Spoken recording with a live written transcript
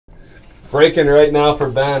Breaking right now for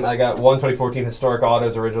Ben, I got 1/2014 Historic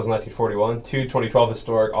Autos, Originals 1941, 2 2012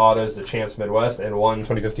 Historic Autos, the Champs Midwest, and 1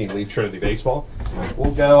 2015 Leaf Trinity Baseball.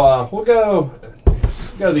 We'll go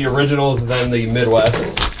the Originals and then the Midwest.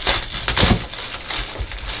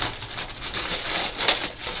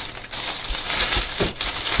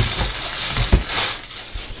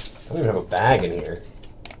 I don't even have a bag in here.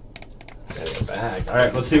 I got a bag. All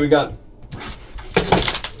right, let's see what we got.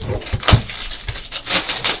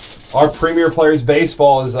 Our Premier Players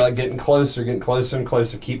Baseball is getting closer and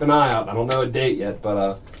closer. Keep an eye out. I don't know a date yet,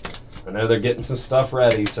 but I know they're getting some stuff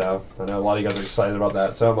ready, so I know a lot of you guys are excited about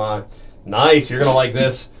that. So am I. Nice. You're going to like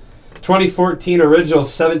this. 2014 Original,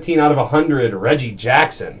 17 out of 100, Reggie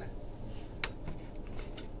Jackson.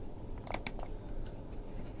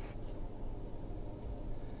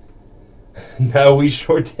 No, we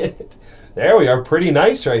sure did. There we are. Pretty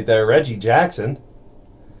nice right there, Reggie Jackson.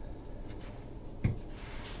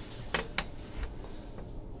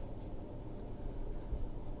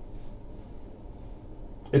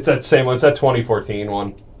 It's that same one. It's that 2014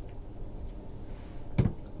 one.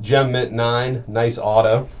 Gem Mint 9. Nice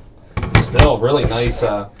auto. Still really nice.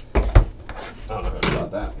 I don't know about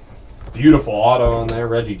that. Beautiful auto on there,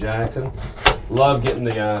 Reggie Jackson. Love getting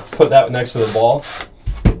the put that next to the ball.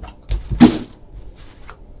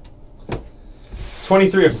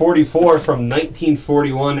 23/44 from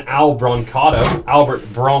 1941 Albert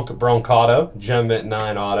Brancato. Gem Mint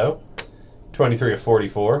 9 auto.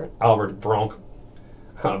 23/44 Albert Brancato.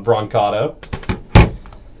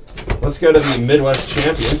 Let's go to the Midwest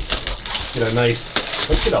Champions. Get a nice,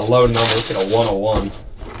 let's get a low number. Let's get a 101.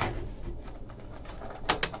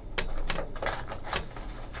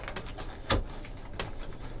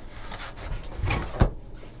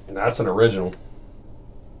 And that's an original.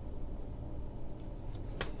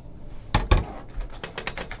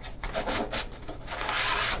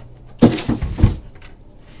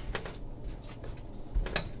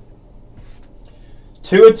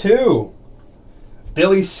 Two of 2,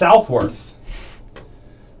 Billy Southworth.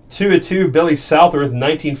 2 of 2, Billy Southworth,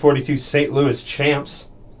 1942 St. Louis Champs.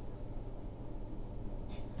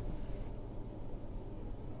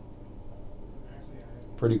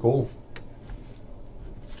 Pretty cool.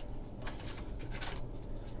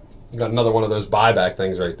 You got another one of those buyback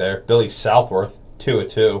things right there. Billy Southworth, 2 of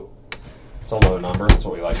 2. It's a low number. That's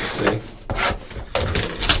what we like to see.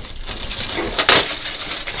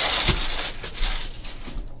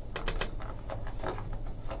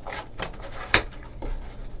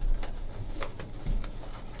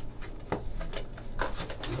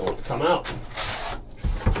 Come out.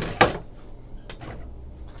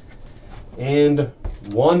 And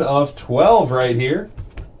 1 of 12 right here.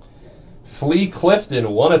 Flea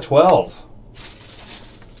Clifton, 1 of 12.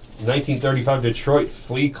 1935 Detroit,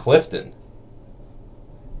 Flea Clifton.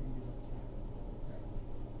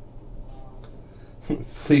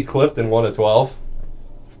 Flea Clifton, 1 of 12.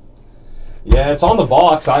 Yeah, it's on the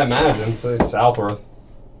box, I imagine. It's Southworth.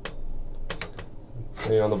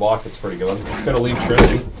 Yeah, on the box, it's pretty good. Let's go to Leaf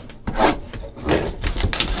Trinity.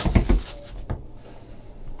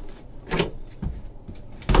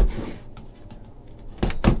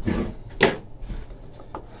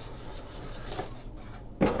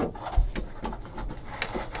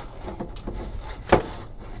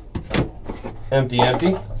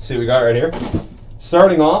 Empty. Let's see what we got right here.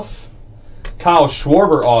 Starting off, Kyle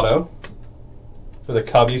Schwarber auto for the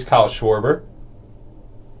Cubbies. Kyle Schwarber.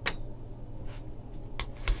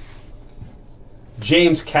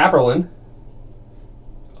 James Kaperlin,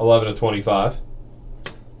 11 of 25.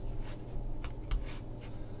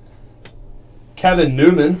 Kevin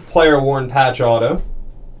Newman, player worn patch auto.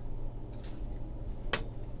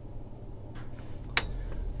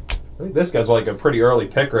 I think this guy's like a pretty early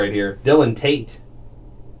pick right here. Dylan Tate.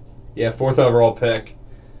 Yeah, 4th overall pick.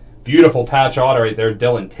 Beautiful patch auto right there,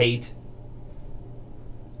 Dylan Tate.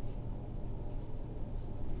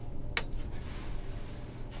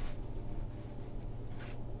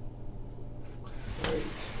 Right.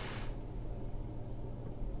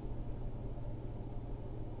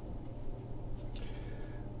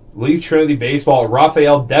 Leaf Trinity Baseball,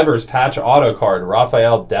 Rafael Devers patch auto card.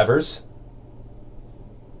 Rafael Devers.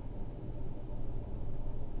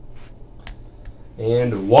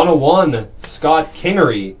 And 101, Scott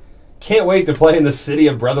Kingery. Can't wait to play in the city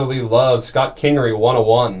of brotherly love. Scott Kingery,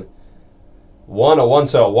 101. 101,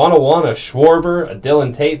 so a 101, a Schwarber, a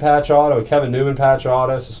Dylan Tate patch auto, a Kevin Newman patch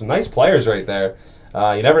auto. So some nice players right there.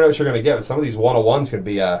 You never know what you're going to get, but some of these 101s can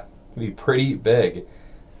be pretty big.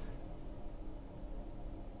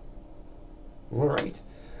 All right.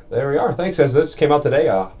 There we are. Thanks, guys. This came out today.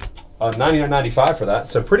 $99.95 for that.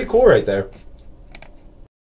 So pretty cool right there.